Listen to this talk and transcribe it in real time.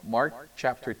Mark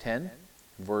chapter 10,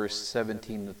 verse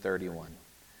 17 to 31.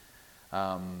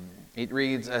 It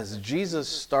reads, as Jesus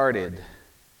started,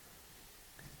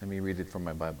 let me read it from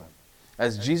my Bible.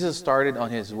 As Jesus started on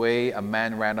his way, a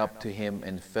man ran up to him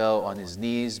and fell on his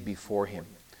knees before him.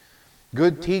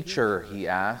 Good teacher, he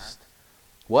asked,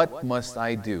 what must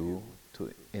I do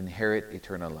to inherit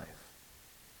eternal life?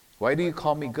 Why do you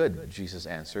call me good? Jesus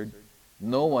answered.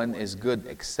 No one is good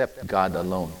except God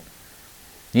alone.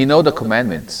 You know the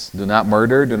commandments. Do not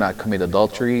murder, do not commit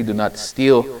adultery, do not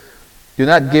steal, do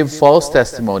not give false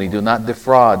testimony, do not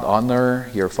defraud, honor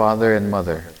your father and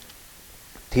mother.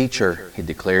 Teacher, he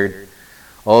declared,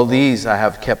 all these I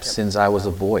have kept since I was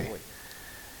a boy.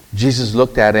 Jesus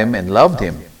looked at him and loved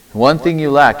him. One thing you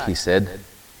lack, he said.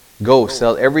 Go,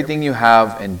 sell everything you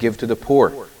have and give to the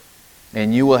poor,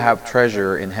 and you will have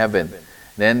treasure in heaven.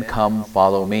 Then come,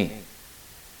 follow me.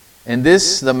 In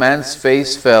this, the man's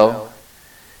face fell.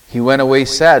 He went away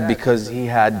sad because he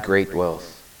had great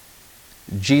wealth.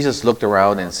 Jesus looked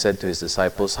around and said to his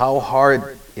disciples, how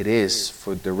hard it is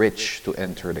for the rich to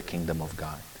enter the kingdom of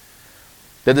God.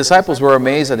 The disciples were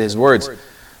amazed at his words.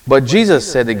 But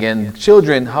Jesus said again,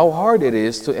 children, how hard it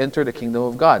is to enter the kingdom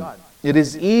of God. It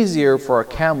is easier for a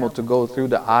camel to go through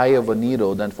the eye of a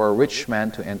needle than for a rich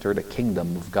man to enter the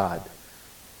kingdom of God.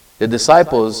 The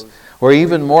disciples were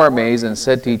even more amazed and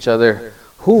said to each other,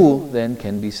 who then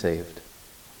can be saved?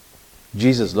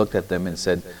 Jesus looked at them and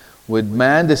said, with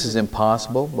man this is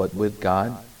impossible, but with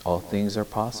God all things are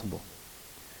possible.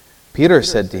 Peter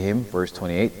said to him, verse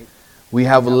 28, we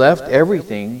have left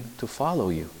everything to follow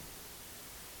you.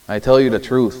 I tell you the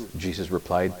truth, Jesus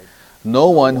replied, no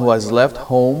one who has left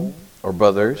home or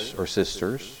brothers or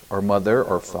sisters or mother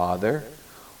or father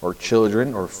or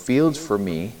children or fields for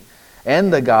me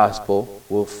and the gospel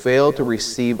will fail to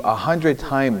receive 100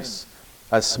 times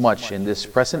as much in this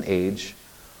present age,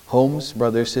 homes,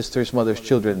 brothers, sisters, mothers,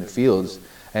 children, fields,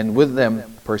 and with them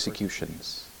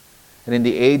persecutions. And in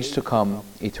the age to come,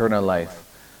 eternal life.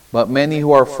 But many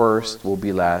who are first will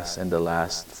be last, and the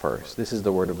last first. This is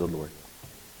the word of the Lord.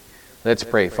 Let's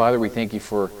pray. Father, we thank you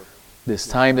for this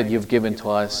time that you've given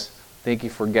to us. Thank you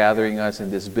for gathering us in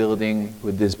this building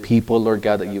with these people, Lord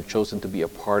God, that you've chosen to be a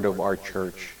part of our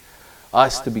church.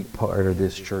 Us to be part of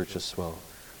this church as well.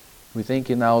 We thank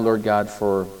you now, Lord God,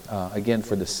 for, again,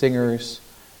 for the singers,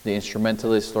 the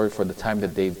instrumentalists, Lord, for the time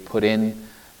that they've put in,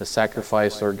 the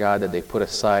sacrifice, Lord God, that they put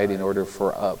aside in order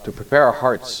for to prepare our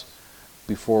hearts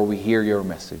before we hear your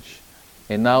message.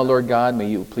 And now, Lord God, may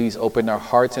you please open our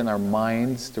hearts and our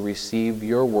minds to receive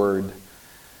your word.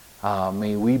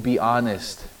 May we be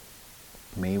honest.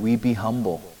 May we be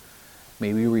humble.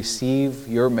 May we receive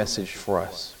your message for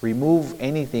us. Remove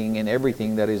anything and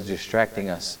everything that is distracting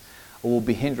us or will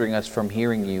be hindering us from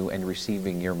hearing you and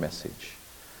receiving your message.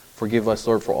 Forgive us,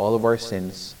 Lord, for all of our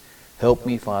sins. Help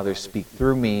me, Father, speak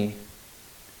through me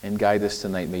and guide us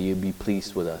tonight. May you be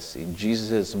pleased with us. In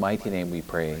Jesus' mighty name we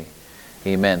pray.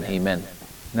 Amen. Amen.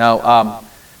 Now,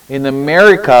 in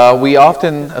America, we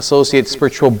often associate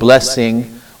spiritual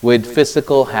blessing with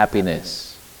physical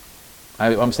happiness.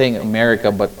 I'm saying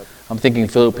America, but I'm thinking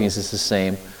Philippines is the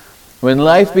same. When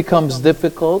life becomes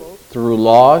difficult through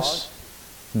loss,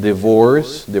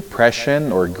 divorce,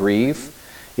 depression, or grief,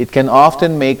 it can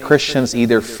often make Christians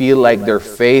either feel like their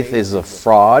faith is a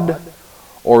fraud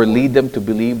or lead them to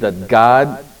believe that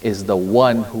God is the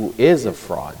one who is a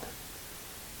fraud.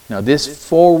 Now, this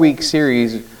 4-week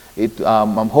series,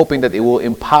 I'm hoping that it will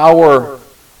empower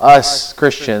us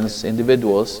Christians,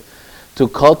 individuals, to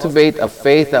cultivate a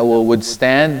faith that will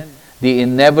withstand the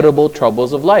inevitable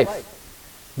troubles of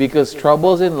life. Because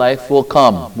troubles in life will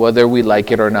come, whether we like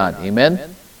it or not. Amen?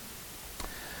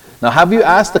 Now, have you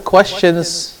asked the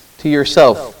questions to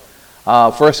yourself?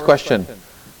 First question,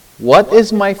 what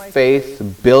is my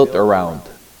faith built around?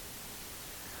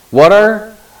 What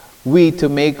are we to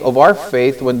make of our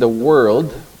faith when the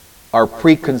world, our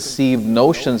preconceived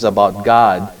notions about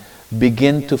God,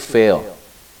 begin to fail?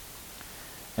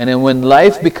 And then when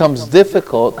life becomes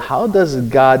difficult, how does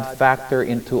God factor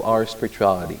into our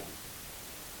spirituality?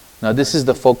 Now, this is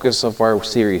the focus of our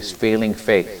series, Failing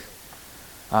Faith.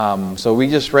 So we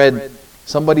just read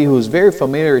somebody who's very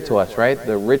familiar to us, right?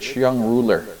 The rich young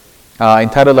ruler.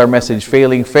 Entitled our message,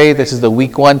 Failing Faith. This is the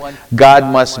week 1. God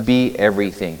must be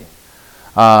everything.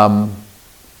 Now,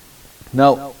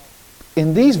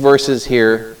 in these verses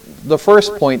here, the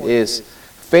first point is,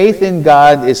 faith in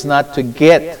God is not to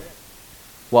get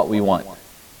what we want.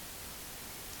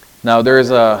 Now,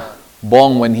 there's a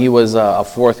Bong when he was a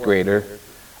 4th grader.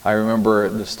 I remember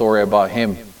the story about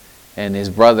him and his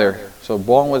brother. So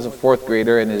Bong was a 4th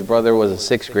grader and his brother was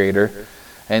a 6th grader.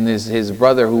 And his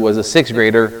brother, who was a 6th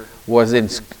grader, was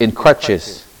in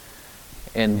crutches.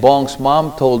 And Bong's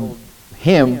mom told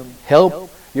him, help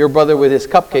your brother with his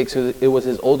cupcakes. It was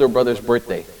his older brother's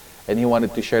birthday. And he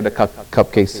wanted to share the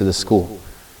cupcakes to the school.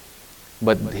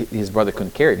 But his brother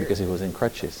couldn't carry it because he was in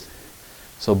crutches.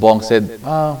 So Bong said,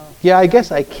 yeah, I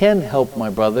guess I can help my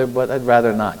brother, but I'd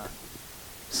rather not.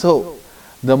 So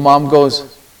the mom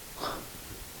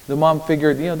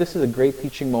figured, this is a great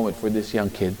teaching moment for this young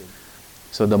kid.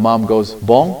 So the mom goes,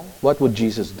 Bong, what would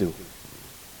Jesus do?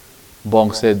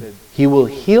 Bong said, he will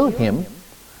heal him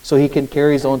so he can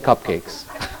carry his own cupcakes.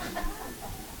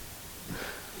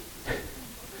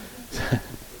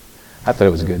 I thought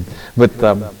it was good.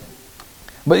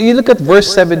 But you look at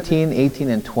verse 17, 18,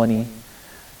 and 20.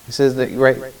 It says that,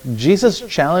 right, Jesus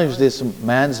challenged this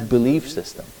man's belief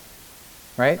system.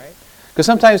 Right? Because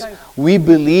sometimes we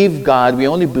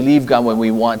only believe God when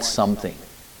we want something.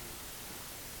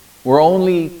 We're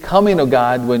only coming to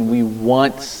God when we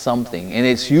want something. And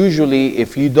it's usually,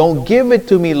 if you don't give it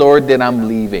to me, Lord, then I'm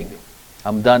leaving.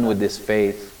 I'm done with this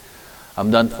faith.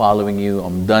 I'm done following you.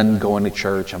 I'm done going to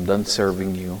church. I'm done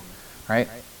serving you. Right?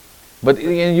 But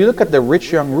you look at the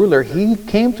rich young ruler, he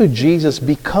came to Jesus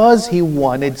because he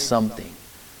wanted something.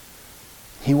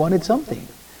 He wanted something.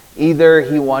 Either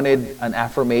he wanted an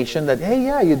affirmation that, hey,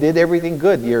 yeah, you did everything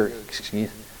good. You're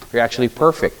actually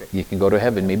perfect. You can go to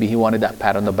heaven. Maybe he wanted that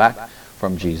pat on the back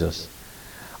from Jesus.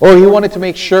 Or he wanted to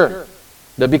make sure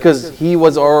that because he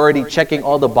was already checking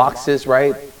all the boxes,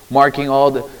 right? Crossing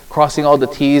all the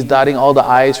T's, dotting all the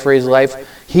I's for his life.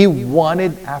 He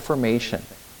wanted affirmation.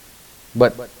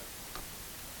 But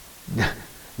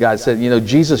God said,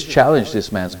 Jesus challenged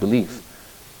this man's belief.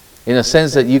 In a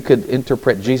sense that you could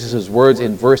interpret Jesus' words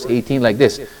in verse 18 like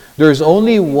this. There's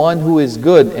only one who is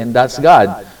good, and that's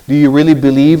God. Do you really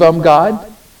believe I'm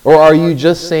God? Or are you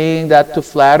just saying that to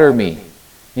flatter me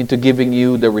into giving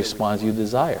you the response you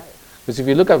desire? Because if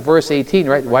you look at verse 18,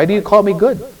 right? Why do you call me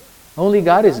good? Only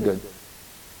God is good.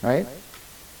 Right?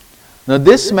 Now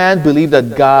this man believed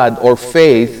that God, or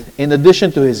faith, in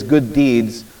addition to his good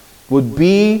deeds, would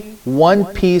be one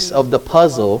piece of the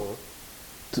puzzle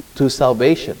to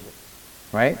salvation.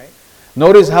 Right?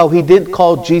 Notice how he didn't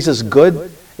call Jesus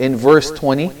good in verse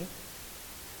 20.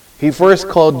 He first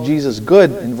called Jesus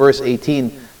good in verse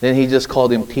 18. Then he just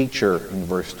called him teacher in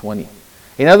verse 20.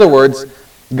 In other words,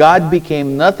 God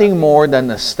became nothing more than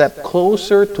a step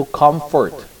closer to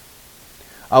comfort.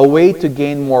 A way to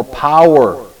gain more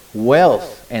power,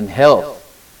 wealth, and health.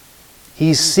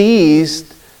 He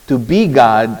ceased to be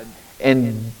God,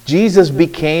 and Jesus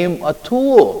became a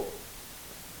tool.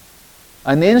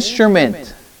 An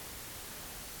instrument.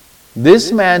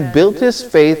 This man built his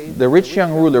faith, the rich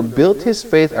young ruler built his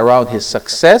faith around his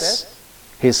success,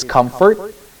 his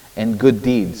comfort, and good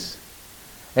deeds.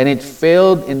 And it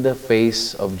failed in the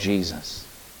face of Jesus.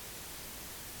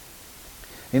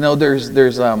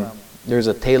 There's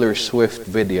a Taylor Swift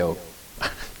video.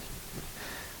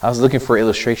 I was looking for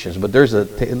illustrations, but there's a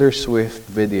Taylor Swift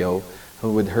video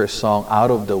with her song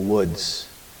Out of the Woods.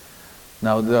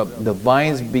 Now the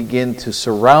vines begin to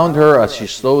surround her as she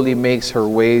slowly makes her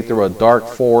way through a dark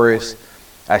forest.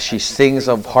 As she sings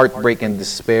of heartbreak and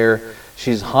despair,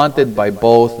 she's haunted by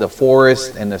both the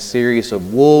forest and a series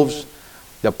of wolves.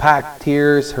 The wolf pack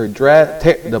tears her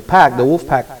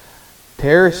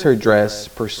dress,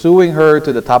 pursuing her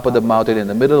to the top of the mountain in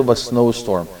the middle of a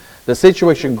snowstorm. The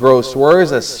situation grows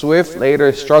worse as Swift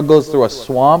later struggles through a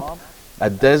swamp, a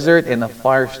desert, and a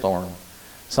firestorm.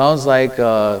 Sounds like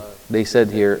they said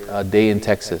here, a day in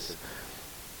Texas.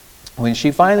 When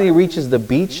she finally reaches the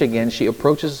beach again, she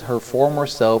approaches her former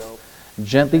self,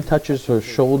 gently touches her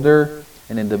shoulder,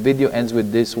 and then the video ends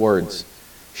with these words.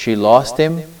 She lost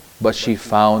him, but she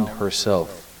found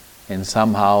herself. And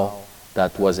somehow,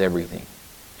 that was everything.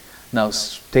 Now,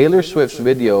 Taylor Swift's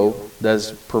video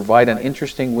does provide an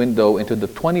interesting window into the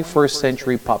 21st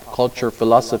century pop culture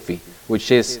philosophy,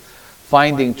 which is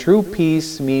finding true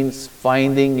peace means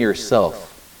finding yourself.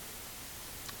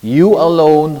 You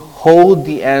alone hold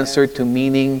the answer to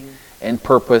meaning and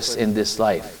purpose in this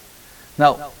life.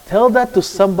 Now, tell that to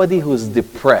somebody who's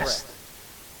depressed.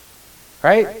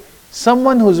 Right?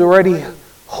 Someone who's already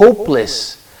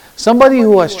hopeless. Somebody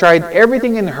who has tried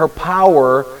everything in her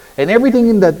power and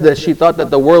everything that she thought that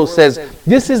the world says,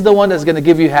 this is the one that's going to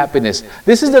give you happiness.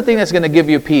 This is the thing that's going to give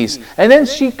you peace. And then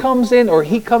she comes in, or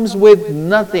he comes with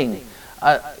nothing.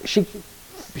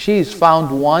 She's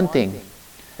found wanting.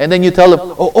 And then you tell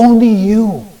them, oh,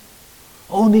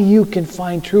 only you can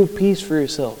find true peace for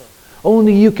yourself.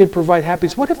 Only you can provide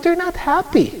happiness. What if they're not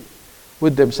happy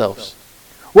with themselves?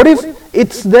 What if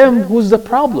it's them who's the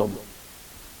problem?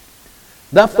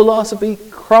 That philosophy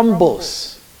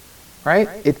crumbles right?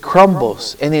 It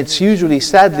crumbles. And it's usually,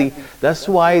 sadly, that's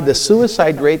why the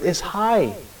suicide rate is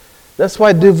high. That's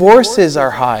why divorces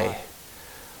are high.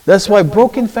 That's why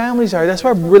broken families are. That's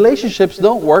why relationships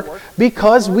don't work,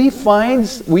 because we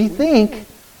think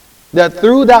that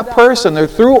through that person or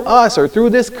through us or through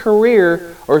this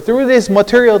career or through this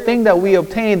material thing that we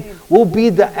obtained will be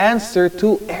the answer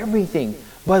to everything.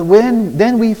 But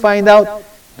then we find out,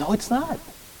 no, it's not.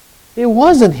 It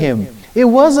wasn't him. It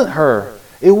wasn't her.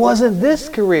 It wasn't this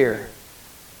career.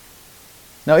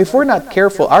 Now, if we're not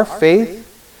careful, our faith,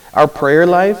 our prayer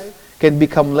life can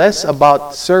become less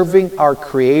about serving our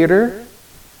Creator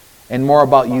and more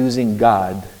about using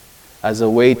God as a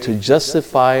way to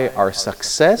justify our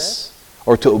success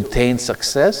or to obtain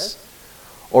success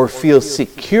or feel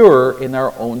secure in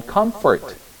our own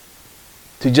comfort.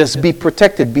 To just be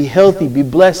protected, be healthy, be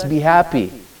blessed, be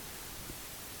happy.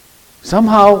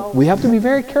 Somehow, we have to be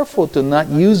very careful to not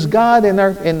use God and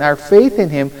our faith in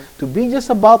Him to be just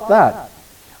about that.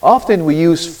 Often we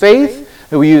use faith,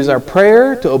 and we use our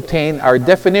prayer to obtain our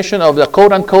definition of the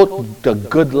quote-unquote, the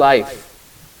good life.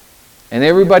 And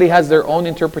everybody has their own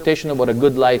interpretation of what a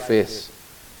good life is.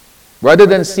 Rather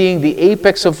than seeing the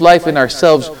apex of life in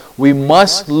ourselves, we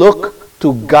must look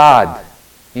to God.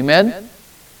 Amen?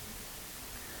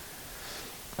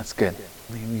 That's good.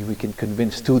 Maybe we can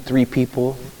convince 2-3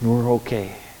 people we're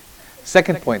okay.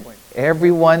 Second point,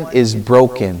 everyone is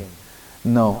broken.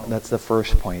 No, that's the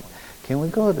first point. Can we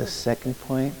go to the second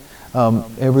point?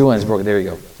 Everyone is broken. There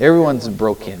you go. Everyone's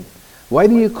broken. Why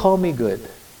do you call me good?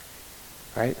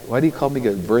 Right? Why do you call me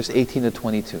good? Verse 18 to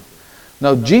 22.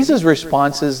 Now, Jesus'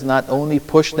 responses not only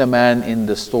push the man in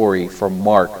the story from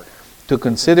Mark to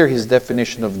consider his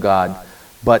definition of God,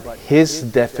 but his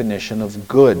definition of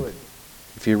good.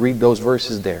 If you read those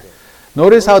verses there.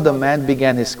 Notice how the man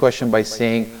began his question by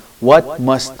saying, "What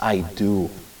must I do?"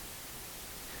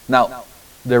 Now,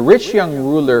 the rich young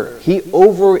ruler, he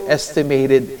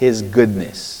overestimated his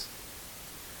goodness.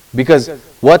 Because,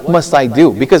 what must I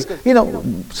do? Because,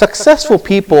 successful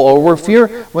people, or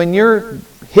when you're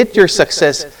hit your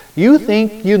success, you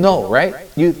think you know, right?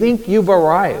 You think you've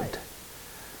arrived.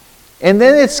 And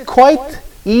then it's quite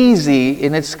easy,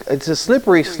 and it's a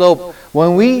slippery slope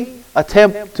when we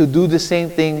attempt to do the same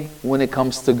thing when it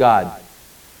comes to God.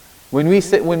 When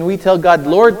we tell God,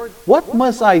 "Lord, what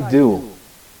must I do?"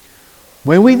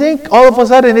 When we think all of a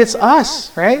sudden it's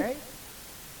us, right?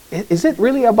 Is it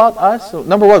really about us? So,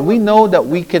 number one, we know that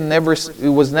it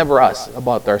was never us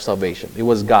about our salvation. It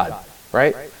was God,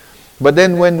 right? But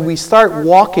then when we start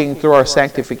walking through our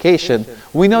sanctification,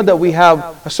 we know that we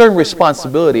have a certain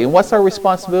responsibility. And what's our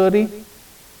responsibility?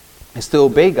 It's to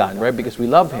obey God, right? Because we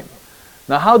love Him.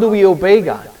 Now, how do we obey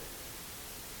God?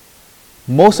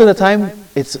 Most of the time,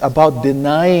 it's about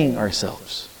denying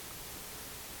ourselves.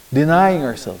 Denying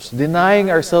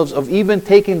ourselves of even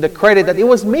taking the credit that it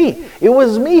was me. It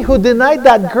was me who denied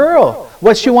that girl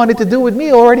what she wanted to do with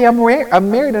me. Already I'm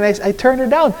married and I turned her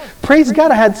down. Praise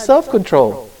God, I had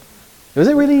self-control. Was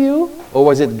it really you? Or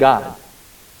was it God?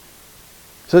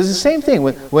 So it's the same thing.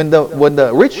 When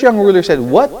the rich young ruler said,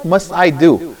 "What must I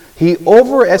do?" He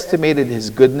overestimated his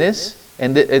goodness.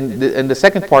 And the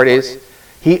second part is,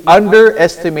 he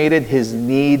underestimated his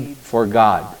need for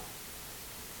God.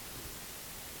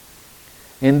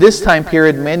 In this time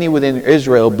period, many within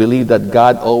Israel believed that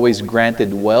God always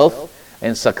granted wealth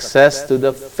and success to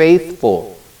the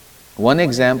faithful. One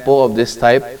example of this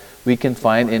type we can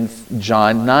find in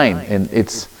John 9. And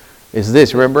it's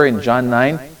this. Remember in John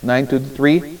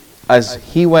 9:2-3? As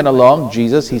he went along,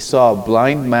 Jesus, he saw a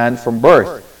blind man from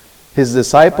birth. His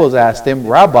disciples asked him,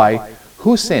 "Rabbi,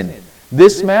 who sinned,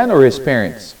 this man or his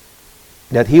parents,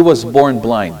 that he was born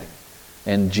blind?"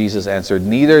 And Jesus answered,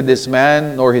 "Neither this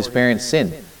man nor his parents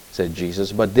sinned," said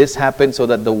Jesus, "but this happened so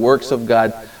that the works of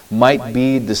God might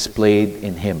be displayed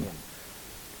in him."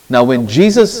 Now, when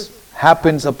Jesus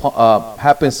happens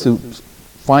to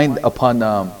find upon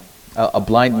a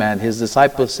blind man, his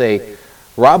disciples say,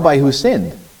 "Rabbi, who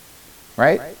sinned?"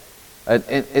 Right? And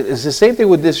it's the same thing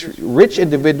with this rich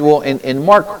individual in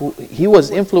Mark. He was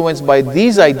influenced by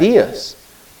these ideas,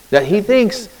 that he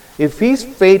thinks if he's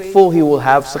faithful, he will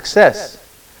have success.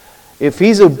 If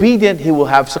he's obedient, he will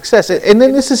have success. And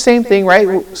then it's the same thing, right?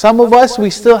 Some of us, we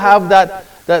still have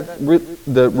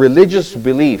the religious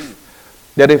belief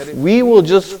that if we will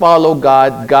just follow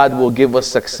God, God will give us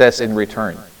success in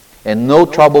return. And no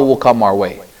trouble will come our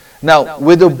way. Now,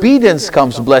 with obedience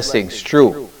comes blessings,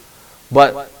 true.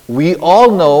 But we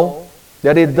all know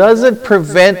that it doesn't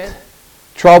prevent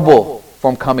trouble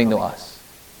from coming to us.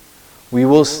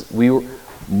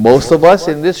 Most of us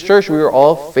in this church, we were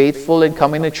all faithful in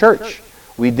coming to church.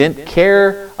 We didn't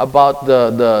care about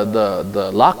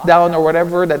the lockdown or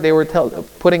whatever that they were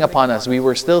putting upon us. We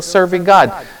were still serving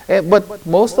God. But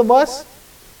most of us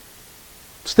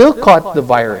still caught the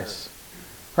virus.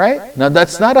 Right? Now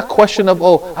that's not a question of,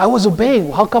 oh, I was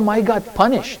obeying. How come I got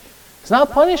punished? It's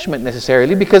not punishment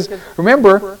necessarily, because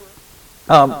remember,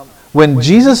 when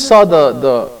Jesus saw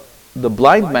the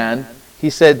blind man, he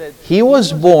said, he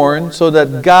was born so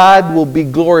that God will be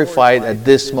glorified at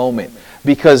this moment.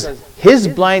 Because his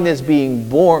blindness being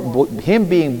born, him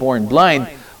being born blind,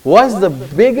 was the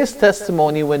biggest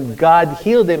testimony when God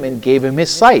healed him and gave him his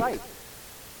sight.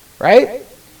 Right?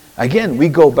 Again, we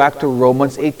go back to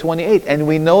Romans 8:28, and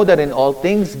we know that in all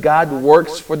things God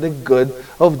works for the good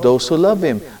of those who love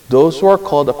him, those who are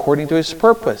called according to his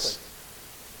purpose.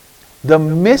 The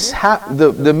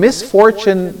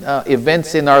misfortune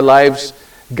events in our lives,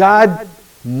 God,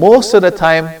 most of the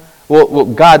time,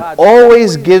 God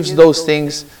always gives those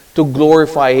things to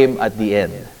glorify him at the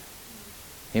end.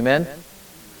 Amen?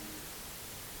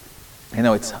 You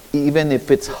know, even if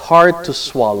it's hard to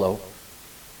swallow,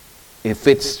 if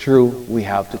it's true, we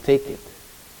have to take it.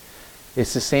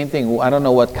 It's the same thing. I don't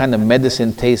know what kind of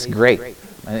medicine tastes great.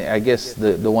 I guess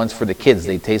the ones for the kids,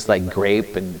 they taste like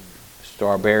grape and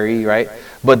strawberry, right?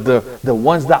 But the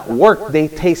ones that work, they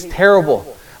taste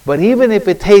terrible. But even if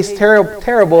it tastes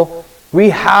terrible, we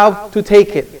have to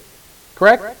take it.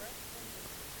 Correct?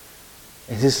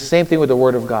 It's the same thing with the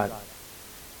Word of God.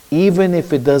 Even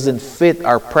if it doesn't fit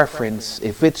our preference,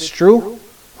 if it's true,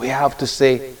 we have to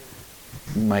say,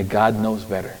 my God knows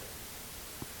better.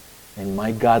 And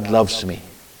my God loves me.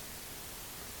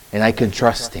 And I can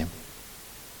trust him.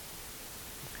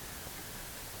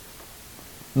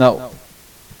 Now,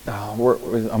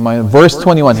 I'm on verse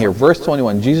 21 here. Verse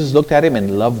 21, Jesus looked at him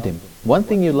and loved him. One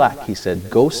thing you lack, he said,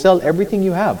 go sell everything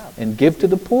you have and give to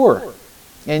the poor,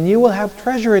 and you will have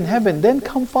treasure in heaven. Then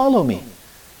come follow me.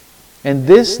 And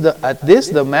at this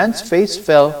the man's face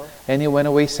fell, and he went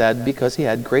away sad because he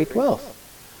had great wealth.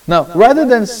 Now, rather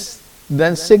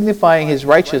than signifying his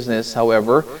righteousness,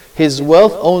 however, his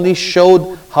wealth only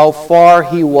showed how far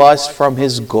he was from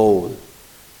his goal.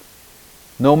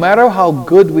 No matter how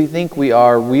good we think we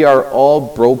are all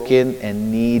broken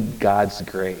and need God's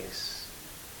grace.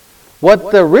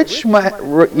 What the rich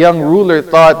young ruler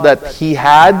thought that he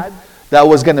had, that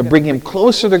was going to bring him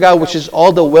closer to God, which is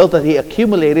all the wealth that he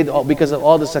accumulated because of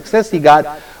all the success he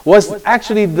got, was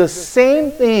actually the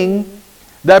same thing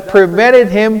that prevented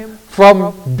him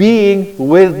from being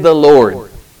with the Lord.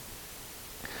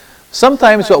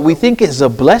 Sometimes what we think is a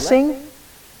blessing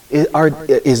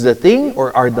is the thing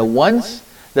or are the ones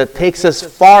that takes us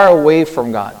far away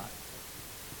from God.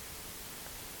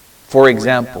 For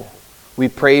example, we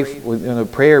pray in the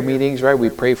prayer meetings, right? We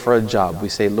pray for a job. We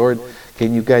say, Lord,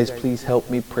 can you guys please help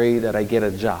me pray that I get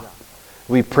a job?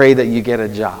 We pray that you get a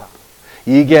job.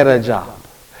 You get a job.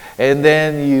 And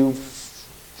then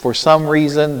for some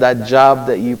reason, that job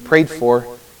that you prayed for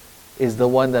is the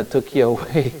one that took you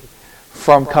away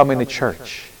from coming to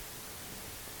church,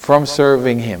 from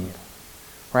serving him,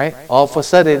 right? All of a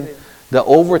sudden, the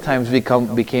overtimes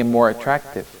became more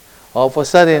attractive. All of a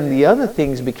sudden, the other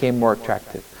things became more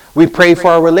attractive. We pray for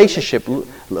our relationship.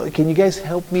 Can you guys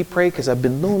help me pray? Because I've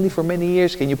been lonely for many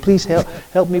years. Can you please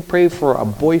help me pray for a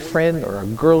boyfriend or a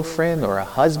girlfriend or a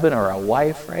husband or a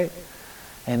wife, right?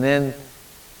 And then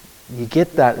you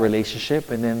get that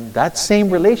relationship, and then that same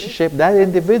relationship, that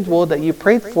individual that you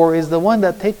prayed for is the one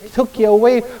that took you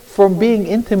away from being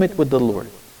intimate with the Lord.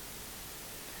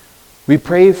 We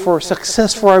pray for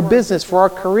success for our business, for our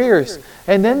careers,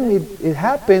 and then it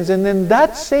happens, and then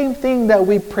that same thing that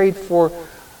we prayed for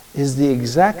is the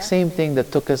exact same thing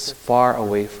that took us far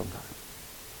away from God.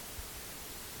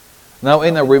 Now,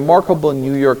 in a remarkable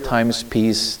New York Times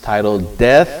piece titled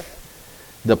Death,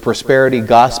 the Prosperity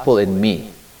Gospel in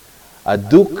Me, a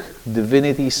Duke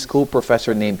Divinity School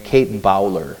professor named Kate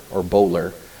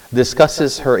Bowler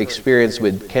discusses her experience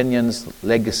with Kenyon's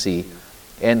legacy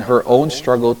and her own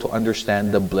struggle to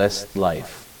understand the blessed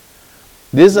life.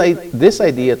 This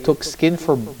idea took skin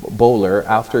for Bowler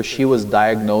after she was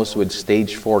diagnosed with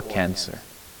stage 4 cancer.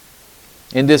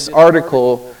 In this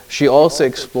article, she also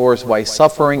explores why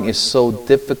suffering is so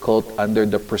difficult under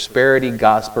the prosperity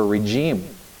gospel regime.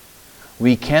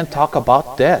 We can't talk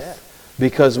about death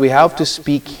because we have to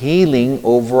speak healing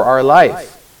over our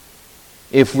life.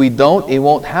 If we don't, it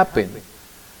won't happen.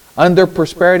 Under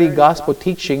prosperity gospel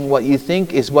teaching, what you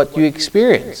think is what you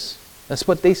experience. That's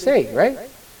what they say, right?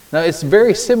 Now, it's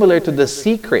very similar to The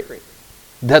Secret,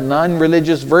 the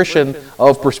non-religious version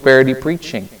of prosperity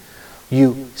preaching.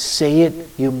 You say it,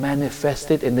 you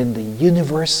manifest it, and then the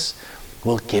universe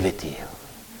will give it to you.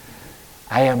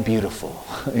 I am beautiful,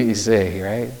 you say,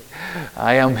 right?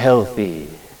 I am healthy.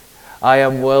 I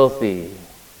am wealthy,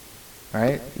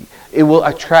 right? It will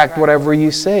attract whatever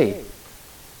you say.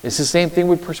 It's the same thing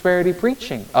with prosperity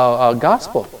preaching,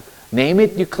 gospel. Name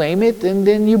it, you claim it, and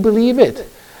then you believe it.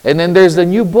 And then there's the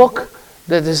new book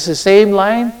that is the same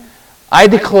line. I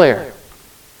declare.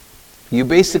 You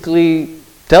basically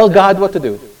tell God what to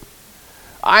do.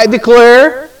 I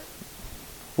declare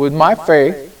with my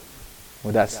faith,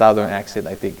 with that southern accent,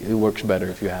 I think it works better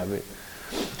if you have it.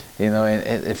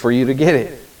 And for you to get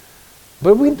it.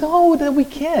 But we know that we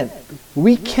can't.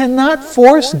 We cannot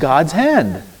force God's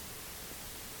hand.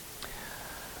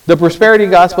 The prosperity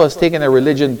gospel has taken a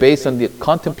religion based on the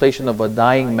contemplation of a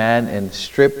dying man and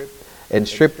stripped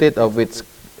it of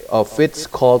its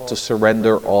call to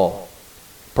surrender all.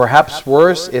 Perhaps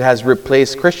worse, it has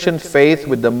replaced Christian faith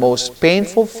with the most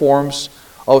painful forms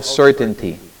of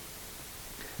certainty.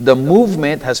 The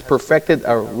movement has perfected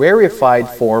a rarefied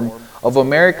form of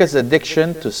America's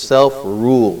addiction to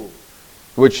self-rule,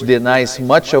 which denies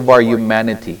much of our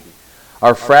humanity.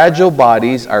 Our fragile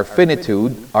bodies, our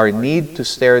finitude, our need to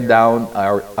stare down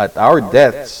at our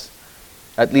deaths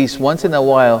at least once in a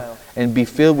while and be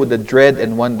filled with the dread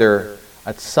and wonder.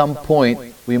 At some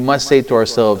point, we must say to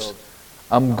ourselves,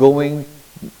 I'm going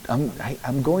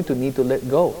to need to let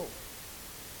go.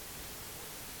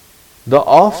 The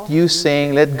oft-used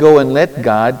saying, let go and let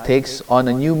God, takes on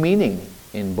a new meaning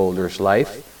in Boulder's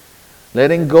life.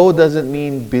 Letting go doesn't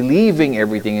mean believing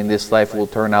everything in this life will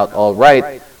turn out all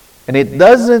right. And it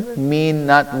doesn't mean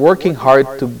not working hard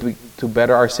to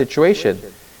better our situation.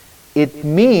 It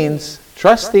means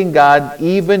trusting God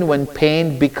even when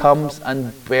pain becomes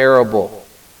unbearable.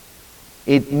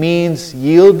 It means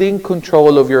yielding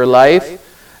control of your life,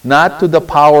 not to the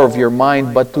power of your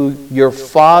mind, but to your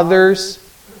Father's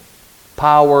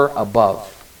power above.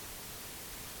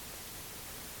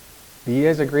 Do you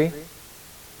guys agree?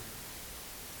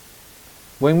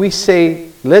 When we say,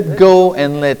 let go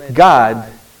and let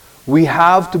God, we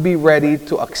have to be ready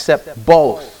to accept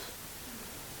both.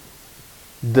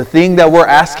 The thing that we're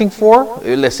asking for,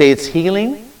 let's say it's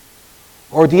healing,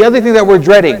 or the other thing that we're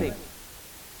dreading.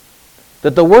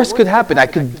 That the worst could happen. I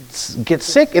could get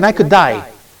sick and I could die.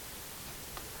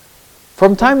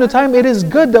 From time to time, it is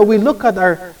good that we look at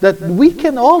that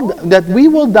we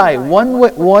will die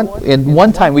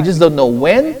one time. We just don't know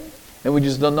when, and we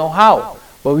just don't know how.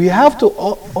 But we have to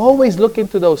always look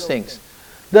into those things.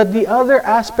 That the other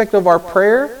aspect of our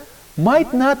prayer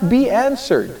might not be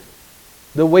answered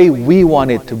the way we want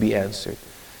it to be answered.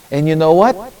 And you know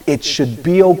what? It should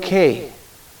be okay.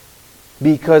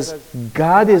 Because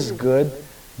God is good,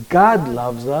 God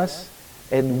loves us,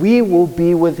 and we will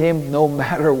be with Him no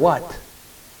matter what.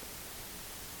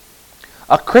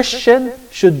 A Christian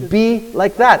should be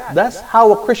like that. That's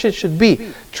how a Christian should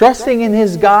be. Trusting in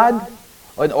his God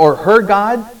or her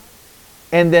God,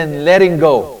 and then letting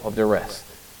go of the rest.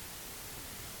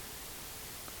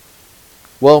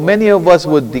 While many of us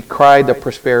would decry the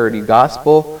prosperity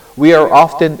gospel, we are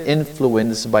often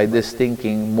influenced by this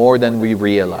thinking more than we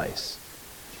realize.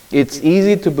 It's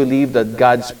easy to believe that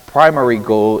God's primary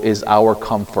goal is our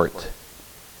comfort.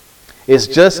 It's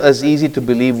just as easy to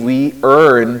believe we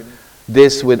earn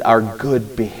this with our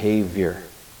good behavior.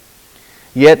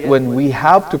 Yet when we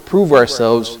have to prove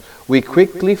ourselves, we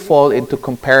quickly fall into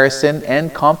comparison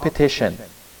and competition.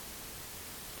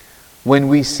 When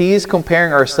we cease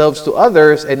comparing ourselves to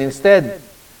others and instead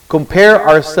compare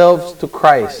ourselves to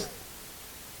Christ.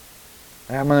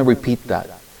 I'm going to repeat that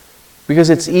because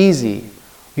it's easy.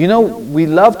 You know, we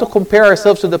love to compare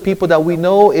ourselves to the people that we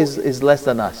know is less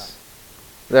than us.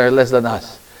 They're less than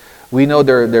us. We know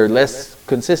they're less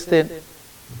consistent.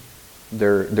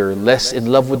 They're less in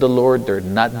love with the Lord. They're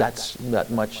not that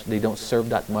much. They don't serve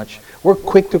that much. We're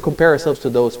quick to compare ourselves to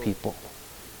those people.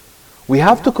 We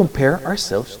have to compare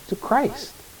ourselves to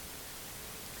Christ.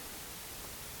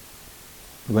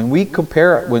 When we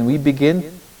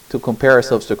begin to compare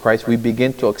ourselves to Christ, we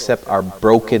begin to accept our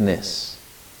brokenness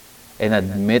and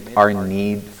admit our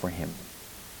need for Him.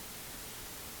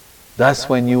 That's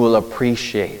when you will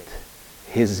appreciate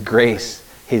His grace,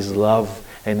 His love,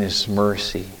 and His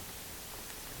mercy.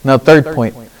 Now, third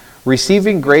point.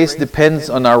 Receiving grace depends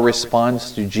on our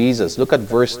response to Jesus. Look at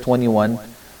verse 21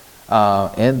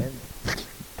 and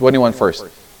 21 first.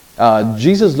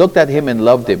 Jesus looked at him and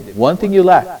loved him. One thing you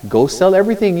lack, go sell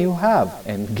everything you have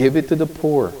and give it to the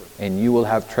poor, and you will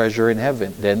have treasure in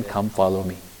heaven. Then come follow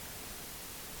me.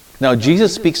 Now,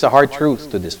 Jesus speaks a hard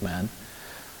truth to this man,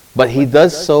 but He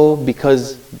does so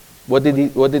because, what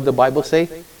did the Bible say?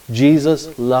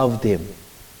 Jesus loved him.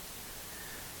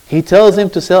 He tells him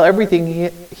to sell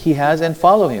everything he has and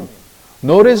follow Him.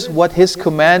 Notice what his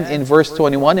command in verse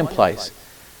 21 implies.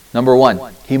 Number one,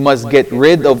 he must get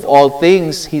rid of all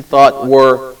things he thought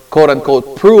were,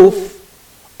 quote-unquote, proof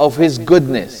of his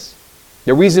goodness.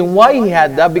 The reason why he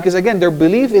had that, because again, their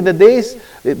belief in the days,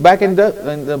 back in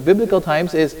the biblical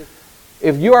times, is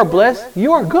if you are blessed,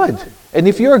 you are good. And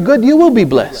if you are good, you will be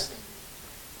blessed.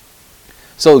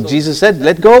 So Jesus said,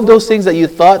 let go of those things that you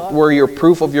thought were your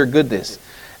proof of your goodness,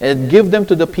 and give them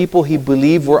to the people he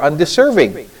believed were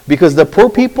undeserving. Because the poor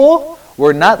people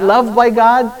were not loved by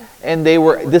God, and they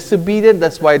were disobedient.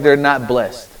 That's why they're not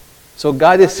blessed. So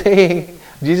God is saying,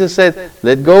 Jesus said,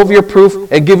 let go of your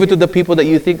proof and give it to the people that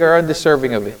you think are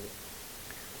undeserving of it.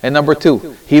 And number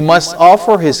two, he must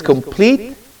offer his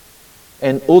complete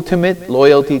and ultimate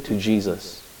loyalty to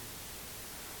Jesus.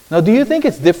 Now, do you think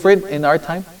it's different in our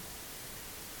time?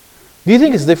 Do you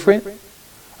think it's different?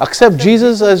 Accept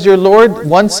Jesus as your Lord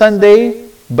one Sunday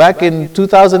back in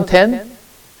 2010,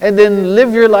 and then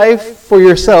live your life for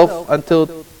yourself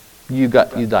until you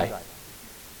die.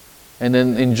 And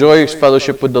then enjoy your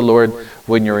fellowship with the Lord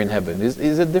when you're in heaven. Is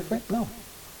it different? No.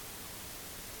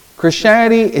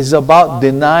 Christianity is about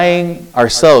denying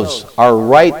ourselves, our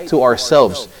right to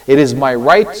ourselves. It is my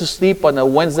right to sleep on a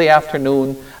Wednesday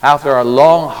afternoon after a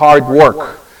long, hard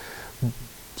work.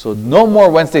 So no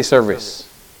more Wednesday service.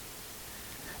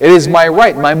 It is my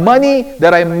right. My money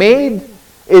that I made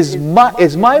is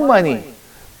my money.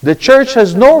 The church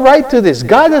has no right to this.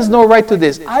 God has no right to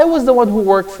this. I was the one who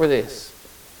worked for this.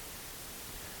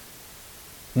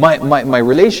 My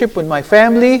relationship with my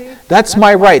family, that's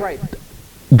my right.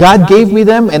 God gave me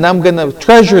them and I'm going to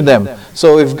treasure them.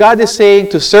 So if God is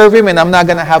saying to serve Him and I'm not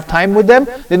going to have time with them,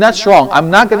 then that's wrong. I'm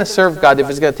not going to serve God if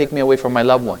it's going to take me away from my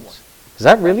loved ones. Is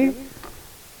that really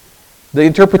the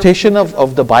interpretation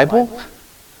of the Bible?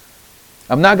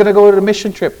 I'm not going to go to the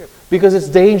mission trip because it's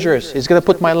dangerous. It's going to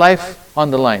put my life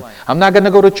on the line. I'm not going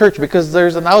to go to church because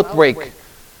there's an outbreak.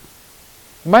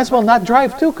 You might as well not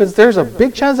drive too, because there's a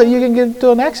big chance that you can get into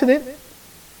an accident.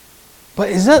 But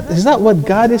is that what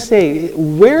God is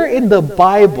saying? Where in the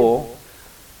Bible,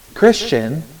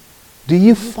 Christian, do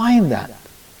you find that?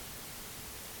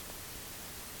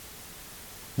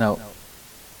 Now,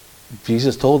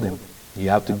 Jesus told him, you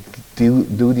have to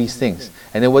do these things.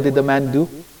 And then what did the man do?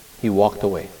 He walked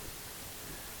away.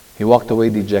 He walked away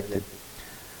dejected.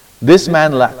 This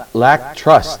man lacked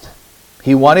trust.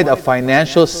 He wanted a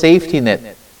financial safety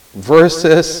net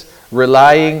versus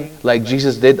relying, like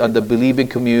Jesus did, on the believing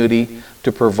community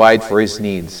to provide for his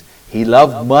needs. He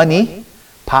loved money,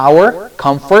 power,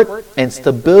 comfort, and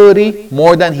stability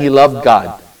more than he loved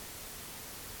God.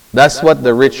 That's what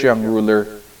the rich young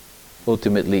ruler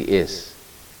ultimately is,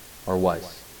 or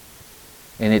was.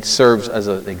 And it serves as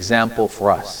an example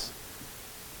for us.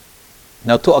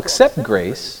 Now, to accept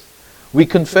grace, we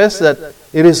confess that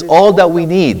it is all that we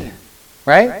need.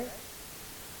 Right?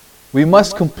 We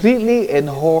must completely and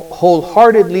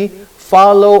wholeheartedly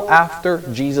follow after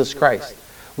Jesus Christ.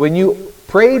 When you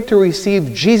prayed to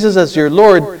receive Jesus as your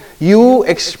Lord, you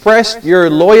expressed your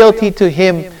loyalty to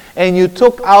Him and you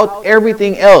took out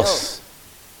everything else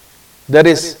that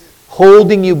is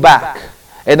holding you back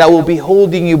and that will be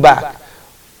holding you back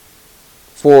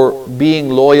for being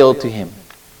loyal to Him.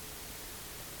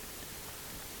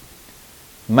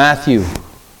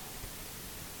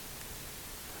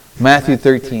 Matthew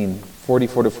 13,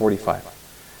 44 to 45.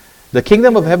 The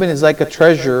kingdom of heaven is like a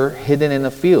treasure hidden in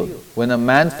a field. When a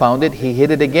man found it, he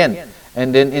hid it again.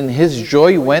 And then in his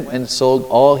joy went and sold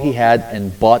all he had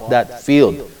and bought that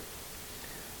field.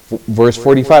 Verse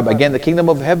 45. Again, the kingdom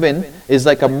of heaven is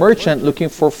like a merchant looking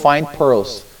for fine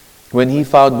pearls. When he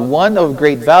found one of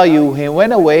great value, he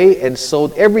went away and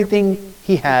sold everything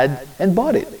he had and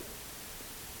bought it.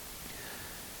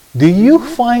 Do you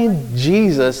find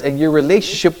Jesus and your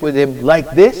relationship with Him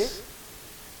like this?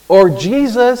 Or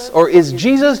is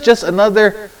Jesus just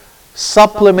another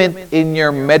supplement in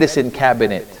your medicine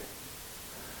cabinet?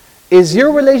 Is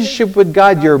your relationship with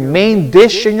God your main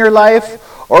dish in your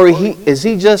life? Or is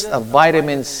He just a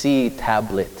vitamin C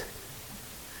tablet?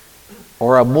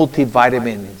 Or a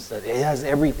multivitamin that it has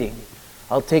everything?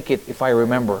 I'll take it if I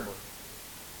remember,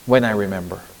 when I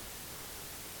remember.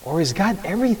 Or is God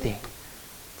everything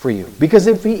for you? Because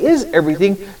if He is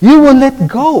everything, you will let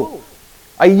go.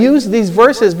 I use these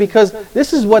verses because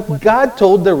this is what God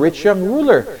told the rich young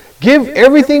ruler. Give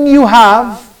everything you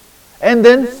have and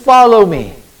then follow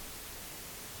me.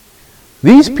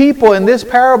 These people in this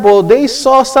parable, they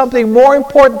saw something more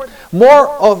important, more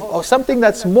of something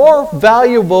that's more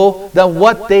valuable than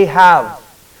what they have.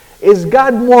 Is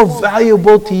God more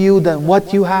valuable to you than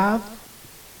what you have?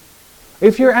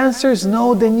 If your answer is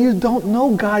no, then you don't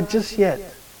know God just yet.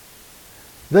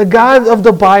 The God of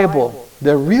the Bible,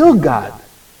 the real God.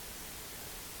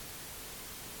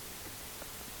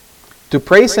 To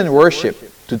praise and worship,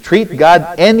 to treat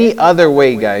God any other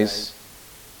way, guys,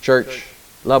 church,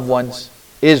 loved ones,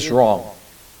 is wrong.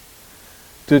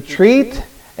 To treat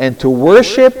and to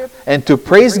worship and to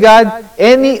praise God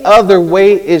any other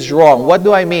way is wrong. What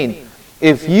do I mean?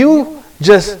 If you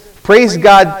just praise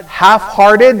God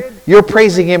half-hearted, you're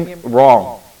praising Him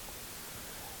wrong.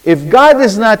 If God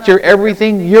is not your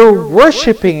everything, you're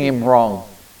worshiping Him wrong.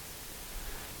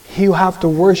 You have to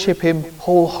worship Him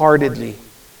wholeheartedly,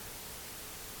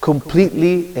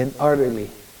 completely and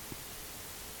utterly.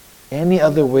 Any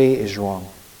other way is wrong.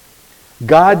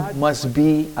 God must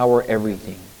be our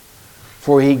everything.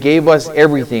 For He gave us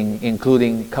everything,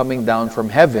 including coming down from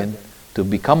heaven to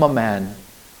become a man,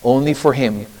 only for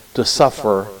Him to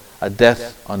suffer a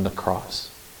death on the cross.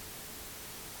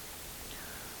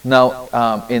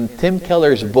 Now, in Tim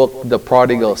Keller's book, The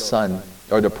Prodigal Son,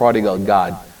 or The Prodigal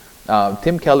God,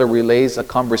 Tim Keller relays a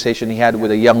conversation he had with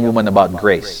a young woman about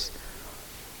grace.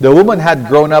 The woman had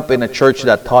grown up in a church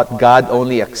that taught God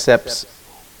only accepts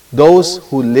those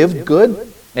who lived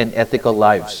good and ethical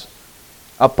lives.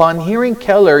 Upon hearing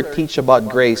Keller teach about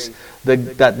grace,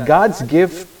 that God's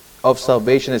gift of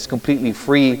salvation is completely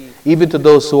free, even to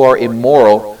those who are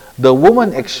immoral, the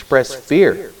woman expressed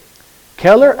fear.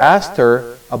 Keller asked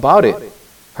her about it.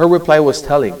 Her reply was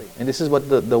telling, and this is what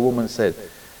the woman said.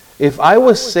 If I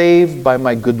was saved by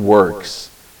my good works,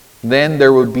 then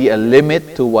there would be a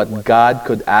limit to what God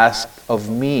could ask of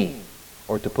me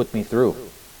or to put me through.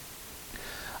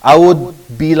 I would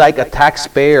be like a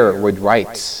taxpayer with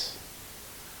rights.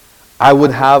 I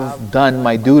would have done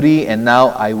my duty and now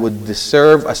I would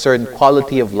deserve a certain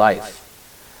quality of life.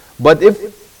 But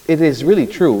if it is really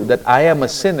true that I am a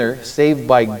sinner saved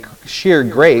by sheer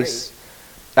grace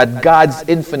at God's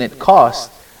infinite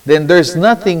cost, then there's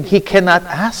nothing He cannot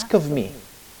ask of me.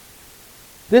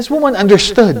 This woman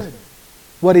understood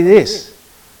what it is.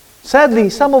 Sadly,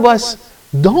 some of us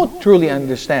don't truly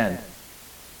understand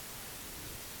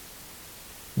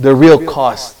the real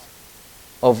cost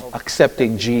of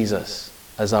accepting Jesus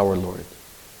as our Lord.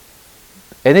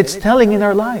 And it's telling in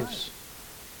our lives.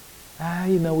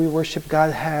 We worship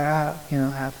God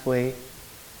halfway.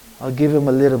 I'll give Him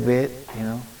a little bit,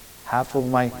 half of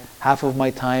my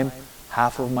time,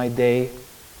 half of my day,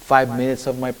 5 minutes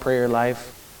of my prayer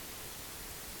life,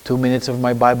 2 minutes of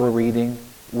my Bible reading,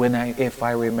 if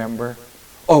I remember,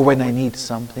 or when I need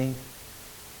something.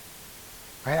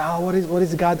 Right? What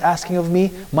is God asking of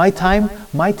me? My time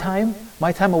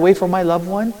away from my loved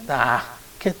one?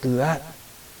 Can't do that.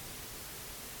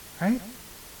 Right?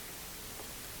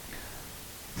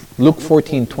 Luke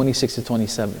 14, 26 to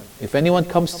 27. If anyone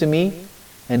comes to me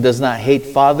and does not hate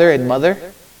father and mother,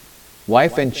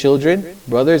 wife and children,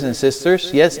 brothers and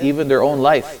sisters, yes, even their own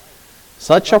life,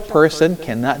 such a person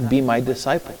cannot be my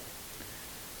disciple.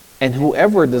 And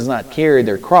whoever does not carry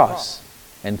their cross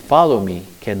and follow me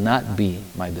cannot be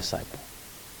my disciple.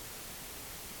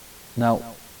 Now,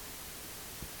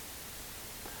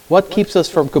 what keeps us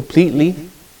from completely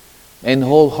and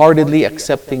wholeheartedly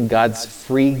accepting God's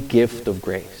free gift of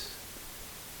grace?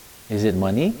 Is it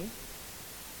money?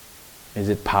 Is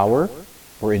it power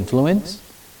or influence?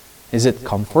 Is it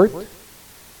comfort?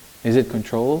 Is it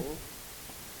control?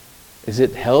 Is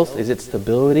it health? Is it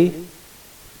stability?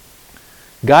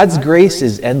 God's grace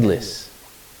is endless.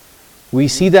 We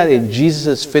see that in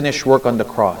Jesus' finished work on the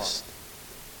cross.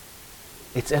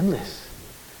 It's endless,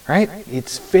 right?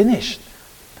 It's finished.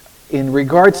 In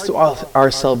regards to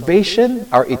our salvation,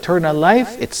 our eternal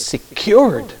life, it's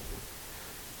secured.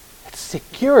 It's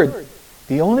secured.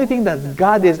 The only thing that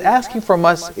God is asking from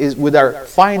us is, with our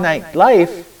finite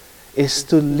life, is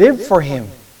to live for Him.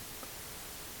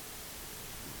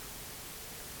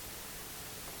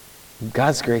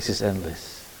 God's grace is endless.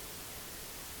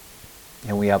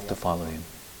 And we have to follow Him.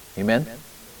 Amen?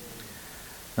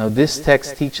 Now this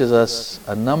text teaches us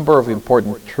a number of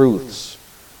important truths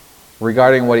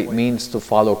regarding what it means to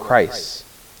follow Christ.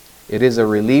 It is a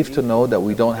relief to know that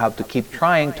we don't have to keep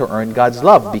trying to earn God's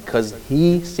love because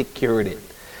He secured it.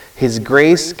 His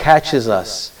grace catches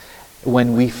us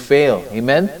when we fail.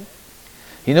 Amen?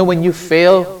 When you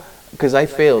fail, because I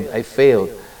failed.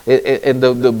 And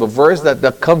the verse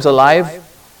that comes alive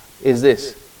is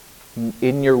this.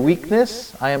 In your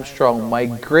weakness, I am strong. My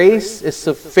grace is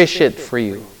sufficient for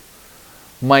you.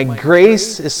 My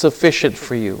grace is sufficient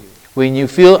for you. When you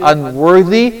feel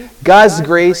unworthy, God's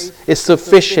grace is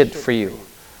sufficient for you.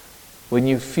 When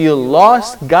you feel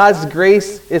lost, God's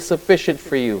grace is sufficient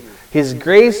for you. His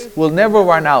grace will never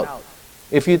run out.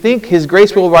 If you think His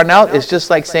grace will run out, it's just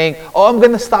like saying, I'm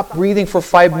going to stop breathing for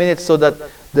 5 minutes so that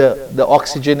the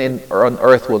oxygen on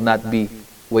earth will not be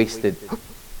wasted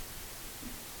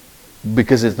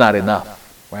because it's not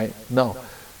enough, right? No.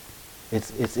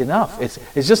 It's enough.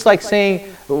 It's just like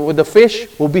saying, with the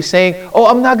fish will be saying, oh,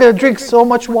 I'm not going to drink so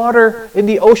much water in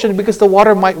the ocean because the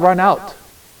water might run out.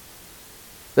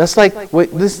 That's like,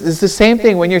 this is the same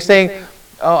thing when you're saying,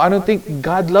 oh, I don't think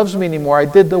God loves me anymore. I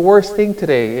did the worst thing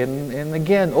today. And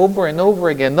again, over and over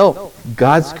again. No,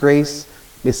 God's grace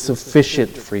is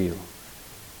sufficient for you.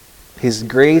 His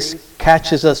grace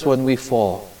catches us when we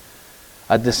fall.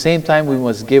 At the same time, we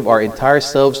must give our entire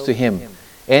selves to Him.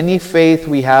 Any faith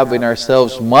we have in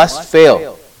ourselves must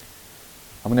fail.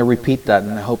 I'm going to repeat that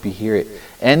and I hope you hear it.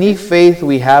 Any faith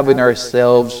we have in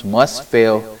ourselves must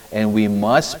fail, and we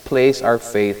must place our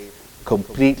faith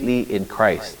completely in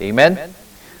Christ. Amen?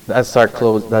 That's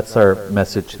our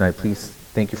message tonight. Please,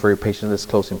 thank you for your patience. Let's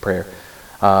close in prayer.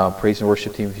 Praise and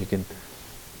worship team, if you can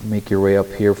make your way up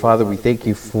here. Father, we thank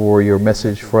you for your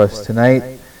message for us tonight.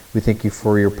 We thank you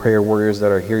for your prayer warriors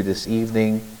that are here this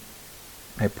evening.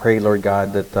 I pray, Lord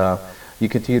God, that you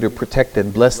continue to protect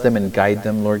and bless them and guide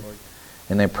them, Lord.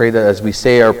 And I pray that as we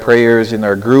say our prayers in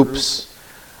our groups,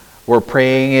 we're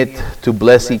praying it to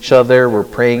bless each other. We're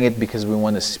praying it because we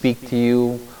want to speak to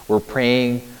you. We're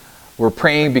praying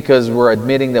because we're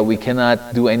admitting that we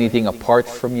cannot do anything apart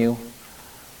from you.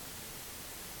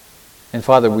 And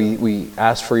Father, we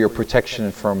ask for your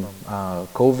protection from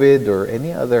COVID or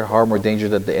any other harm or danger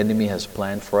that the enemy has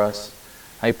planned for us.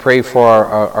 I pray for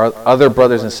our other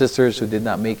brothers and sisters who did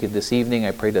not make it this evening.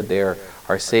 I pray that they are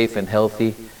safe and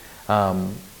healthy.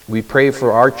 We pray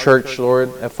for our church, Lord,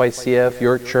 FICF,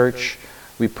 your church.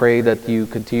 We pray that you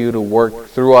continue to work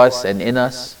through us and in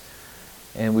us.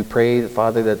 And we pray,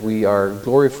 Father, that we are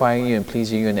glorifying you and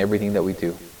pleasing you in everything that we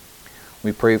do.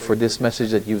 We pray for this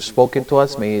message that you've spoken to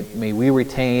us. May we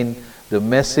retain the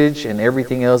message and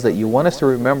everything else that you want us to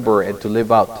remember and to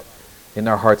live out in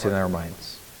our hearts and our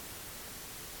minds.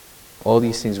 All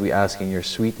these things we ask in your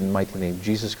sweet and mighty name,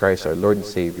 Jesus Christ, our Lord and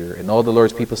Savior. And all the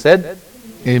Lord's people said,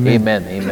 Amen. Amen. Amen.